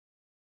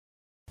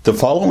The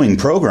following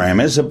program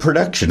is a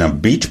production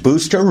of Beach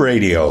Booster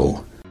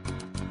Radio.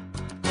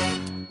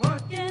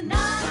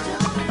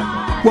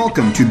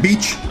 Welcome to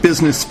Beach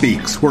Business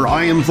Speaks, where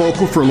I am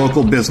vocal for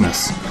local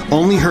business.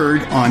 Only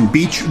heard on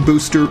Beach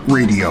Booster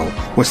Radio,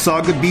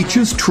 Wasaga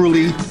Beach's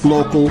truly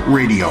local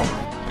radio.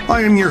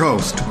 I am your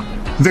host,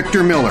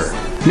 Victor Miller.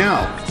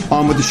 Now,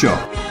 on with the show.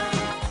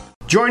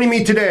 Joining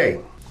me today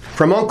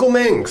from Uncle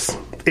Ming's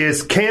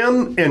is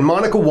Cam and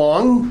Monica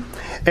Wong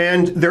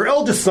and their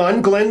eldest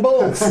son, Glenn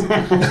Bowles. I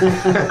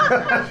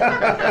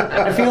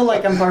feel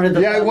like I'm part of the...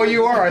 Yeah, well,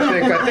 you are, I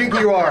think. I think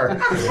you are.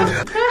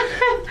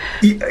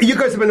 You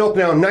guys have been open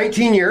now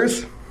 19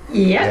 years?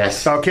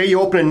 Yes. Okay,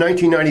 you opened in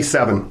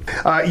 1997.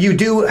 You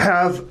do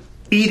have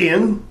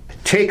eat-in,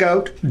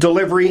 takeout,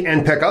 delivery,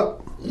 and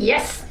pickup.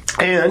 Yes.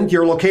 And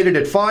you're located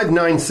at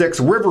 596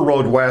 River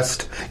Road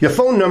West. Your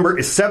phone number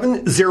is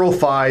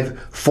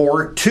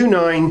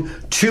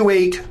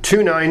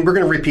 705-429-2829. We're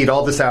going to repeat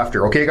all this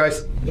after, okay,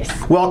 guys? Yes.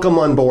 Welcome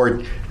on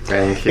board.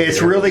 Thank you.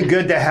 It's really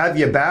good to have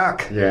you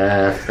back.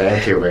 Yeah,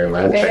 thank you very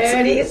much.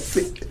 It's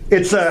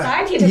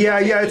totally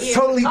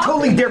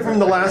different from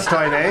the last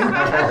time, eh?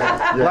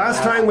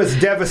 Last time was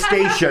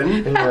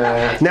devastation.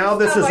 Yeah. Now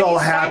this is all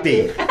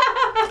happy.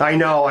 I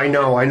know.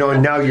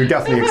 Now you're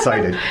definitely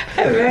excited.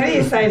 I'm very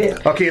excited.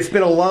 Okay, it's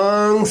been a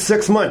long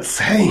 6 months.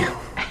 Hey,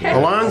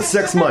 a long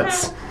 6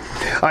 months.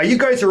 You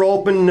guys are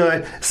open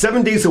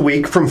 7 days a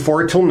week from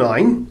 4 till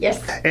 9. Yes.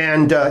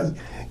 And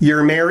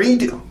you're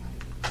married,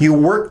 you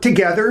work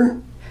together,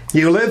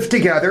 you live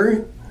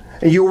together,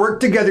 and you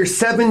work together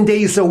 7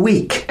 days a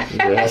week.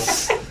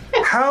 Yes.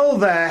 How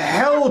the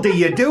hell do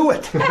you do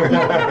it?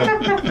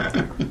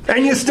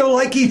 And you still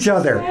like each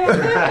other.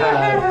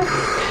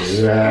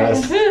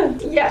 Yes.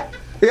 Yeah.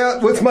 Yeah,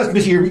 what must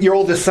be your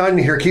oldest son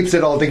here keeps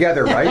it all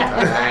together, right?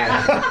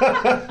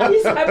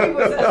 He's happy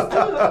with us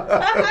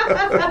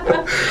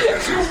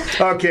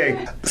too.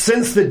 Okay,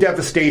 since the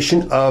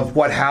devastation of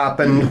what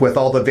happened with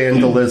all the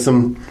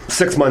vandalism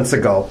 6 months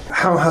ago,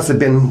 how has it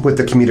been with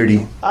the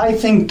community? I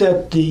think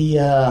that the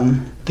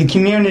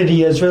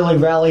community has really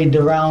rallied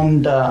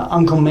around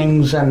Uncle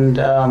Ming's, and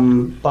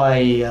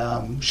by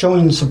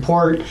showing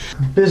support,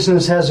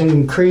 business has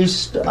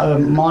increased.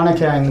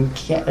 Monica and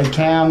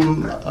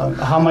Cam,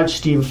 how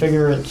much do you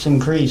figure it's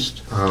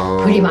increased?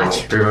 Pretty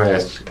much. Very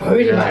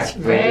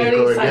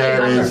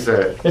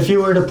excited. If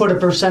you were to put a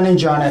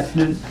percentage on it,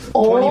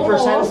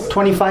 20%,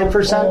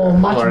 25%? Oh,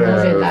 much more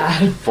than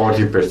that.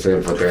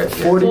 40% for that.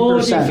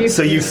 40%.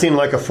 So you've seen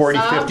like a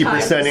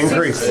 40-50%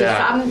 increase.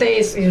 Yeah. Some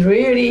days is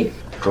really...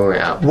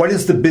 Going up. What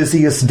is the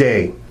busiest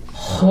day?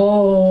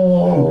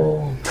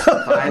 Oh.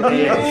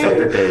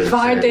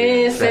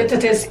 Friday,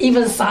 Saturdays,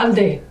 even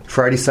Sunday.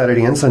 Friday,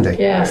 Saturday, and Sunday.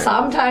 Yeah,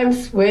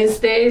 sometimes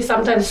Wednesday,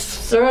 sometimes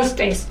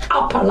Thursdays,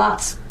 up a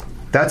lot.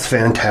 That's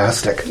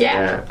fantastic.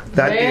 Yeah.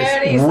 That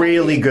is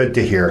really good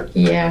to hear.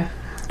 Yeah.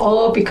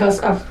 All because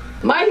of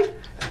my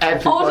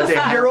oldest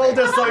son. Your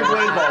oldest son,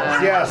 Glenn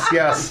Bowles.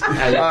 Yes.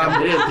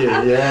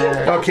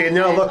 Okay,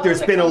 now look,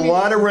 there's been a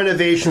lot of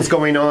renovations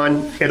going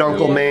on at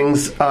Uncle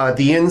Ming's.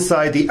 The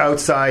inside, the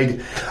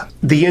outside.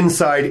 The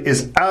inside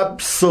is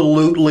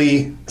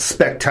absolutely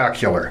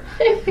spectacular.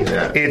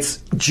 Yeah. It's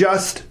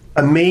just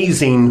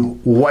amazing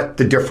what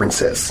the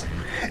difference is.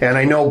 And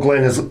I know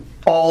Glenn is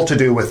all to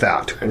do with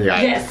that.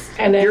 Yeah. Yes.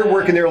 And You're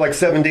working there like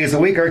 7 days a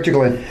week, aren't you,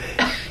 Glenn?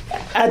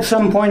 At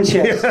some points,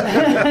 yes.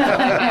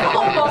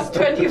 almost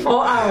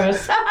 24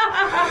 hours.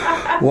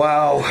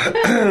 Wow.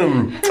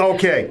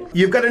 Okay,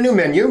 you've got a new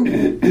menu,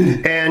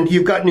 and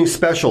you've got new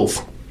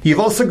specials. You've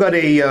also got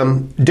a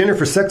dinner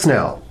for six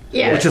now,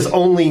 Yeah. which is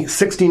only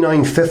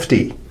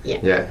 $69.50.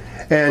 Yeah.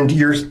 And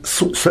your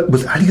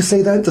how do you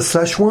say that? The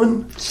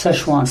Szechuan?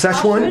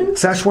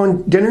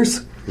 Szechuan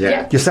dinners?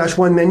 Yeah. Your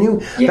Szechuan menu?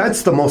 Yeah.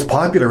 That's the most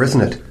popular,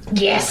 isn't it?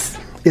 Yes.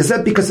 Is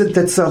that because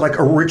that's like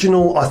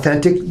original,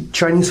 authentic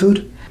Chinese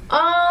food?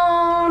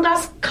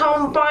 That's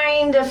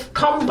combined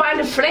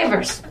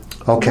flavors.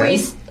 Okay.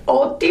 With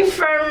all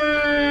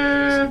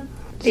different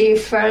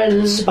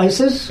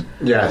Spices?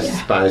 Yes,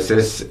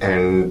 spices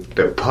and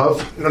the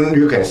puff.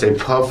 You can say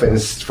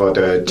puffins for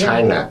the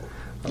China.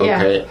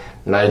 Okay,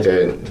 like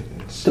the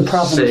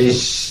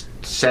province.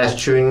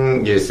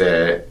 Szechuan is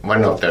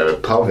one of the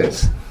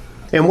province.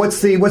 And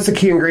what's the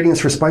key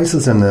ingredients for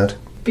spices in that?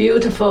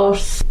 Beautiful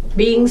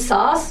bean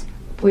sauce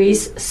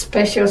with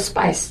special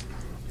spice.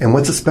 And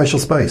what's a special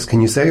spice?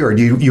 Can you say, or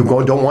do you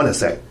don't want to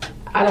say?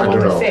 I don't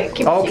want to say.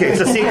 Okay,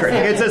 it's a secret.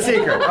 It's a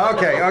secret.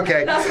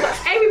 Okay. That's what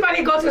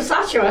everybody go to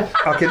Szechuan.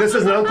 Okay, this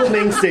is an Uncle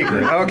Ming's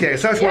secret. Okay,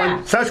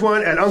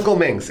 Szechuan and Uncle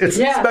Ming's. It's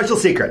a special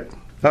secret.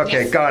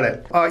 Okay, Yes. got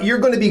it. You're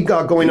going to be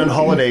going on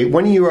holiday.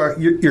 When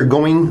you're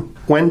going?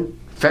 When?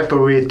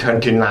 February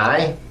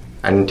 29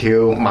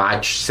 until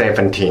March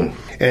 17.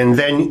 And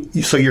then,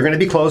 so you're going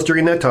to be closed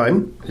during that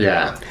time.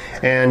 Yeah.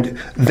 And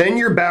then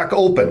you're back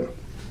open.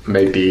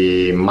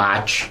 Maybe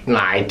March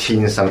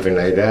 19, something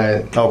like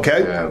that.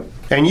 Okay.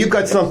 And you've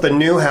got something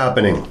new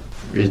happening.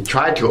 We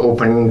try to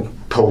open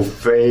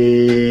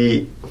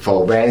buffet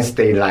for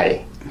Wednesday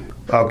night.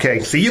 Okay,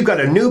 so you've got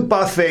a new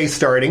buffet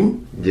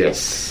starting.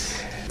 Yes.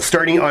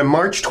 starting on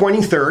March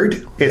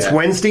 23rd. It's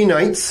Wednesday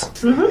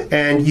nights,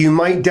 and you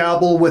might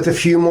dabble with a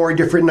few more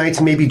different nights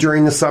maybe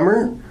during the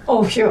summer.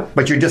 Oh, sure.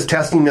 But you're just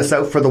testing this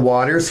out for the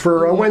waters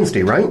for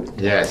Wednesday, right?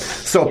 Yes.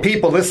 So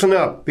people, listen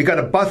up. We got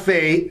a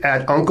buffet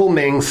at Uncle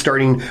Ming's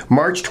starting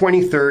March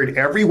 23rd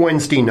every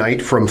Wednesday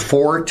night from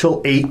 4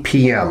 till 8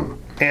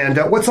 p.m. And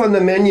what's on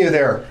the menu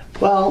there?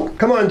 Well,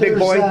 come on, big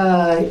boy.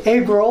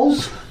 Egg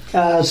rolls,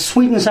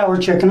 sweet and sour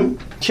chicken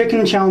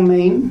chow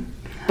mein,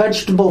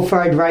 vegetable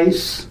fried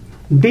rice,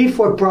 beef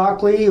with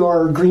broccoli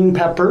or green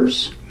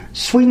peppers,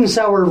 sweet and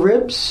sour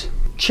ribs,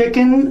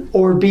 chicken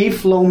or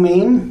beef lo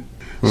mein,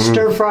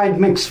 stir-fried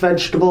mixed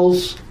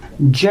vegetables,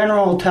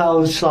 General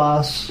Tao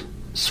sauce,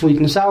 sweet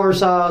and sour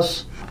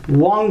sauce,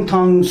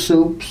 wonton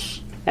soups,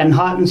 and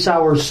hot and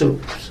sour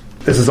soups.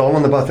 This is all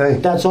on the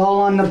buffet? That's all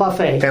on the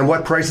buffet. And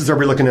what prices are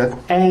we looking at?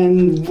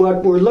 And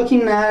what we're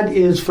looking at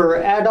is for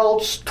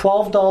adults,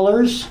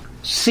 $12,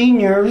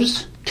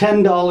 seniors,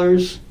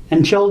 $10,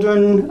 and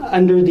children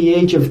under the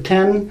age of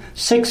 10,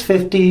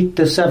 $6.50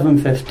 to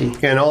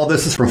 $7.50. And all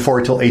this is from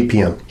 4 till 8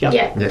 p.m.? Yep.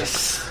 Yeah.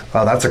 Yes.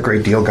 Wow, that's a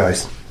great deal,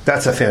 guys.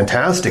 That's a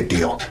fantastic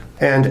deal.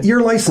 And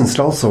you're licensed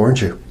also,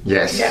 aren't you?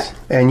 Yes. Yeah.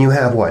 And you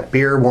have what?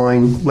 Beer,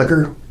 wine,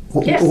 liquor?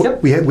 Yes.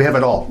 We have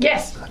it all.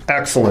 Yes.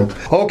 Excellent.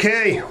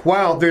 Okay,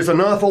 wow, there's an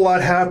awful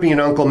lot happening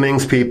in Uncle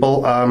Ming's,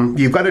 people.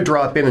 You've got to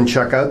drop in and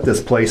check out this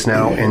place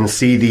now and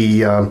see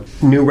the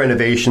new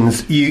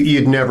renovations.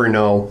 You'd never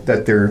know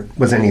that there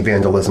was any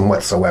vandalism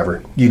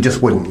whatsoever. You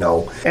just wouldn't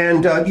know.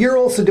 And you're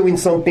also doing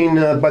something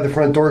by the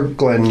front door,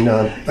 Glenn,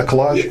 a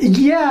collage?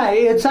 Yeah,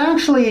 it's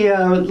actually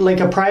like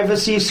a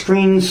privacy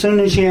screen as soon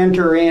as you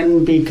enter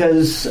in,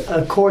 because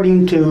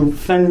according to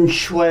Feng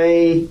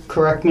Shui,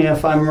 correct me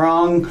if I'm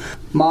wrong,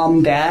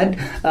 Mom, Dad,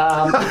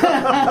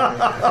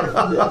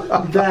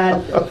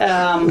 that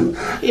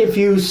if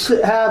you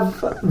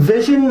have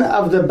vision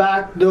of the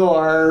back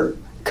door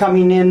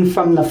coming in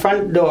from the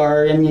front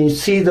door and you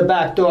see the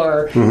back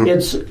door,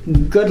 it's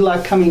good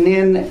luck coming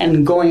in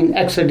and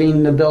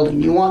exiting the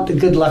building. You want the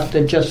good luck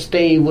to just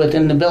stay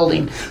within the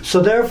building. So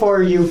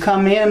therefore you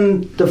come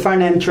in the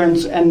front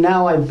entrance, and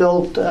now I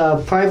built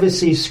a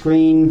privacy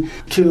screen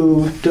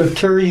to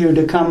deter you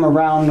to come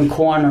around the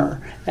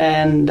corner.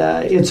 And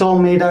it's all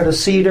made out of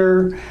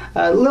cedar.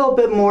 A little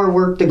bit more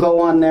work to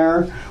go on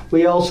there.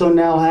 We also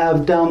now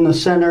have down the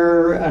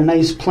center a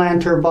nice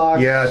planter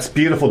box. Yeah, it's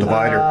beautiful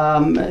divider.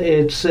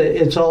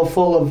 It's all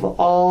full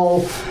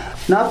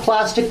of not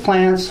plastic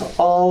plants,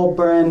 all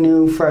brand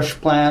new fresh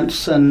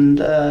plants, and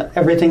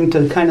everything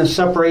to kind of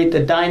separate the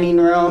dining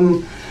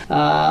room.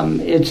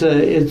 It's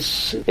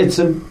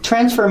a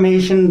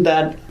transformation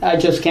that I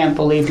just can't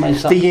believe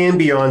myself. The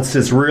ambiance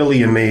is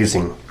really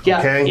amazing. Yeah,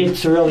 okay?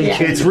 it's really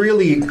It's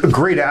really a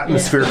great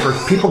atmosphere for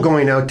people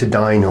going out to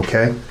dine,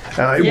 okay?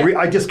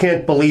 I just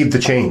can't believe the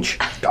change.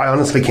 I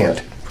honestly can't.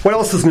 What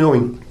else is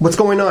new? What's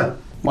going on?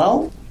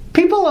 Well,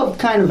 people have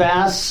kind of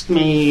asked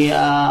me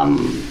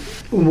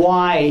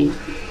why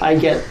I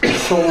get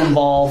so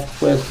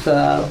involved with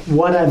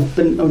what I've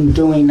been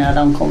doing at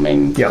Uncle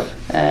Ming. Yeah.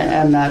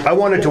 And that I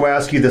wanted to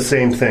ask you the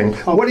same thing.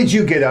 Oh. What did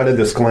you get out of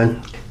this,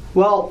 Glenn?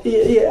 Well,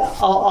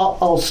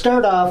 I'll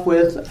start off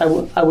with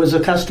I was a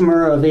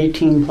customer of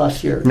 18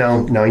 plus years.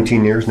 Now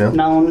 19 years now?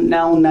 Now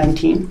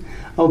 19.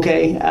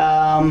 Okay.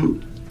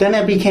 Then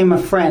I became a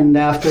friend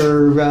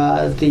after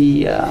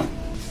the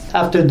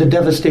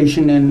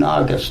devastation in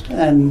August,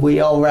 and we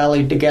all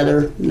rallied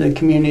together in the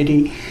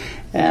community,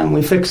 and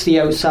we fixed the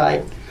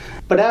outside.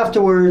 But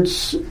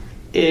afterwards,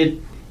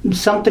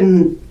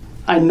 something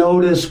I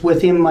noticed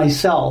within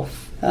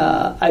myself.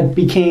 I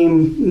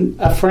became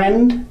a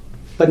friend,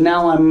 but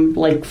now I'm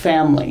like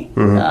family.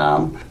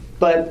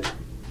 But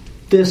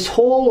this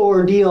whole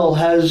ordeal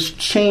has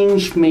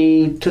changed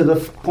me to the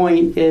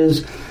point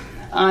is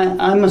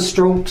I'm a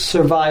stroke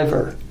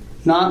survivor.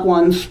 Not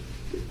once,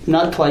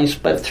 not twice,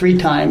 but 3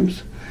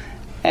 times.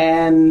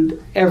 And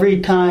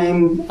every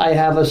time I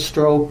have a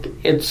stroke,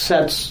 it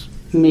sets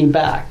me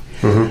back.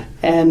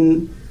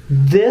 And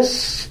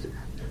this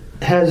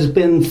has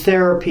been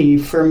therapy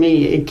for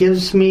me. It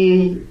gives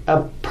me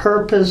a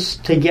purpose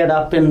to get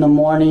up in the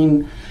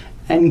morning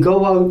and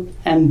go out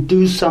and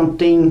do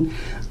something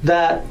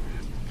that,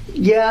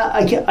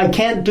 I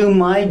can't do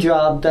my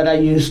job that I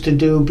used to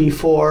do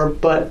before,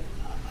 but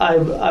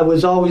I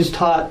was always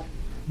taught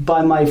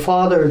by my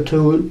father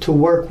to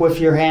work with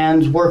your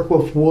hands, work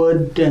with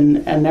wood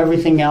and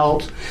everything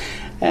else,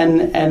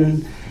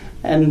 and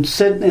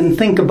sit and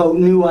think about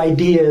new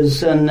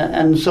ideas.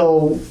 And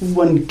so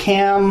when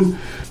Cam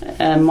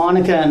and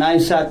Monica and I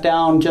sat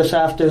down just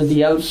after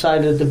the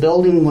outside of the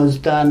building was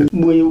done,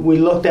 we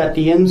looked at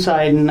the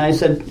inside, and I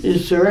said,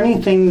 is there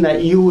anything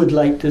that you would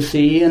like to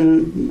see?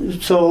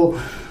 And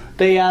so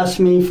they asked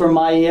me for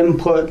my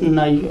input, and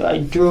I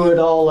drew it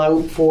all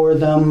out for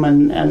them,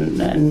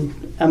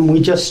 and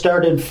we just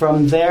started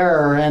from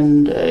there.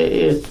 And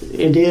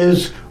it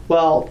is,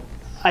 well,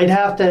 I'd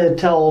have to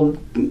tell,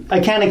 I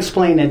can't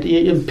explain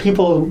it.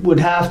 People would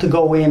have to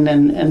go in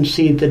and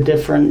see the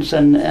difference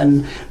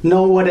and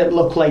know what it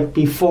looked like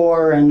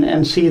before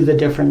and see the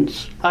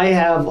difference. I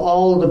have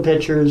all the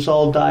pictures,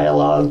 all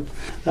dialogue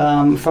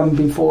from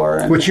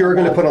before. Which you're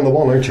going to put on the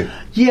wall, aren't you?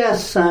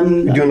 Yes.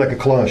 You're doing like a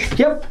collage.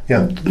 Yep.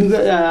 Yeah.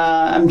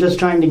 I'm just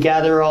trying to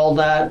gather all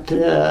that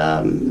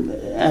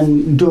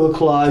and do a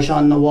collage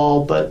on the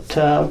wall, but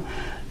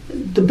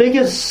the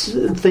biggest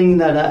thing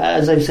that,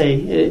 as I say,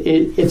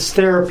 it's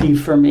therapy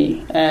for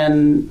me,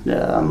 and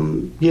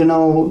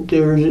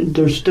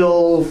there's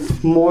still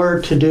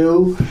more to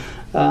do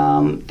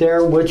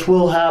there, which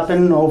will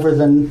happen over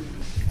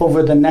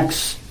the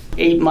next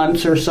 8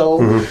 months or so.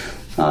 Mm-hmm.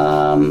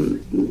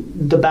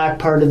 The back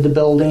part of the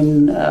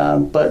building,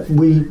 but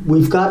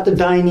we've got the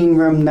dining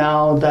room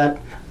now that.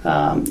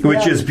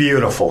 Which is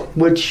beautiful.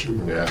 Which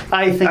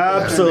I think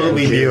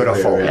absolutely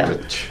beautiful. Yeah.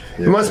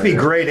 It must be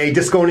great, eh?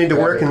 Just going into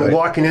work and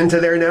walking into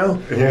there now,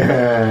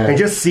 and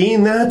just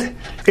seeing that,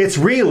 it's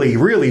really,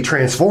 really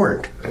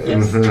transformed.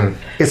 Mm-hmm.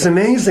 It's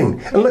amazing.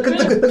 And look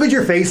at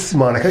your face,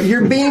 Monica.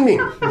 You're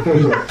beaming.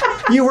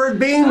 You were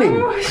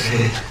beaming.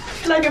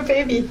 Like a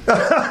baby.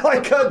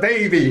 Like a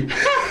baby.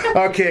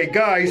 Okay,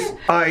 guys,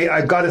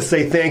 I've got to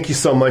say thank you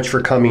so much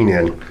for coming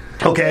in.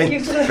 Okay,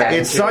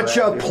 it's such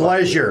a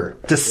pleasure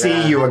to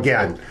see you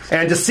again,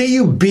 and to see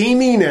you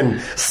beaming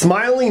and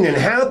smiling and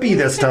happy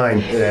this time.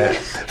 Yeah.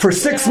 For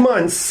 6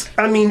 months,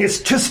 I mean, it's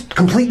just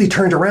completely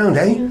turned around,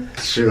 eh?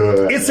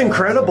 Sure. It's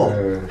incredible.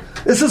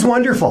 This is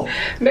wonderful.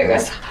 Make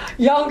us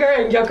younger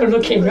and younger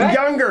looking, right?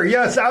 Younger,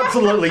 yes,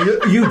 absolutely.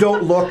 You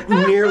don't look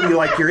nearly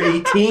like you're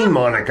 18,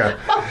 Monica.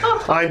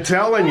 I'm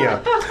telling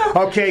you.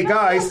 Okay,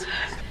 guys,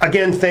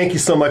 again, thank you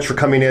so much for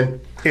coming in.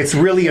 It's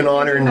really an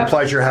honor and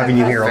pleasure having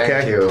you here,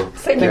 okay? Thank you.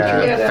 Thank you.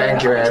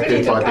 Thank you,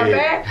 everybody,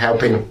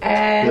 helping.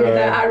 And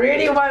our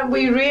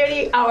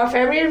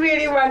family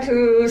really want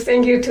to say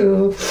thank you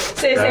to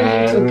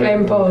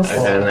Glenn Bowles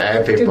and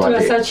everybody. to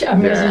do such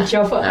amazing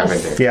job for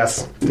us.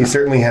 Yes, he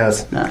certainly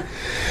has.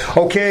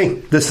 Okay,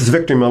 this is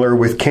Victor Miller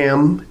with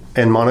Cam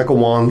and Monica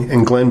Wong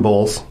and Glenn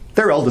Bowles,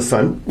 their eldest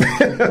son.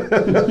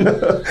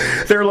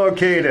 They're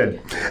located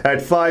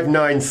at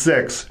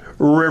 596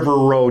 River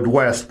Road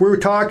West. We're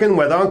talking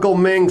with Uncle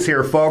Mings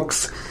here,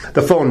 folks.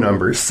 The phone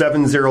number is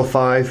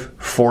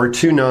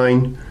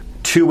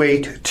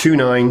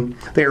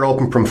 705-429-2829. They are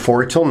open from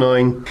 4 till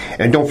 9.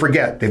 And don't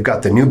forget, they've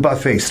got the new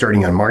buffet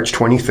starting on March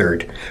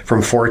 23rd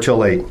from 4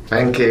 till 8.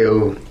 Thank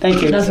you.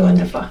 Thank you. That's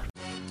wonderful.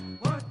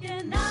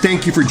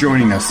 Thank you for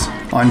joining us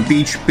on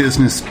Beach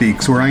Business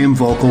Speaks, where I am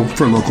vocal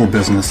for local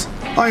business.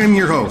 I am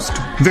your host,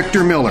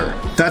 Victor Miller.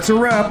 That's a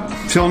wrap.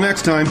 Till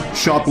next time,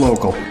 shop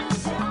local.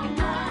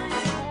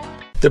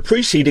 The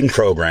preceding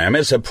program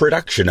is a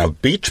production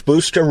of Beach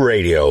Booster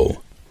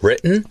Radio,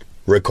 written,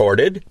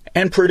 recorded,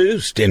 and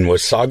produced in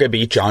Wasaga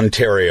Beach,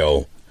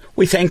 Ontario.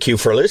 We thank you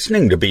for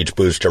listening to Beach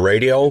Booster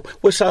Radio,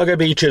 Wasaga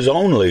Beach's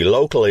only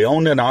locally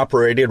owned and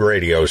operated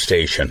radio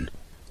station.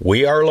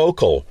 We are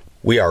local.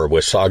 We are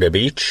Wasaga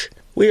Beach.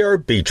 We are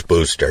Beach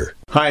Booster.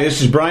 Hi,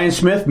 this is Brian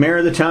Smith, Mayor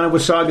of the town of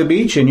Wasaga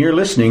Beach, and you're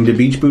listening to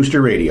Beach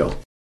Booster Radio.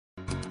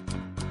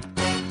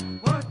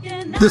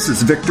 This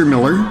is Victor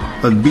Miller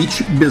of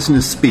Beach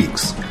Business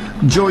Speaks.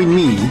 Join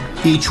me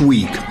each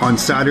week on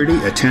Saturday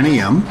at 10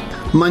 a.m.,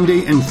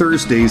 Monday and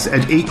Thursdays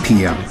at 8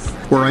 p.m.,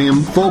 where I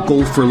am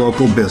vocal for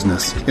local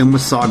business in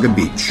Wasaga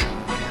Beach.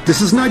 This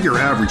is not your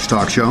average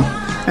talk show,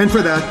 and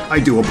for that, I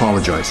do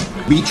apologize.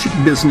 Beach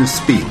Business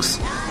Speaks,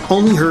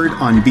 only heard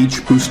on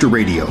Beach Booster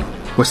Radio,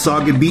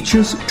 Wasaga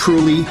Beach's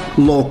truly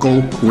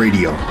local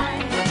radio.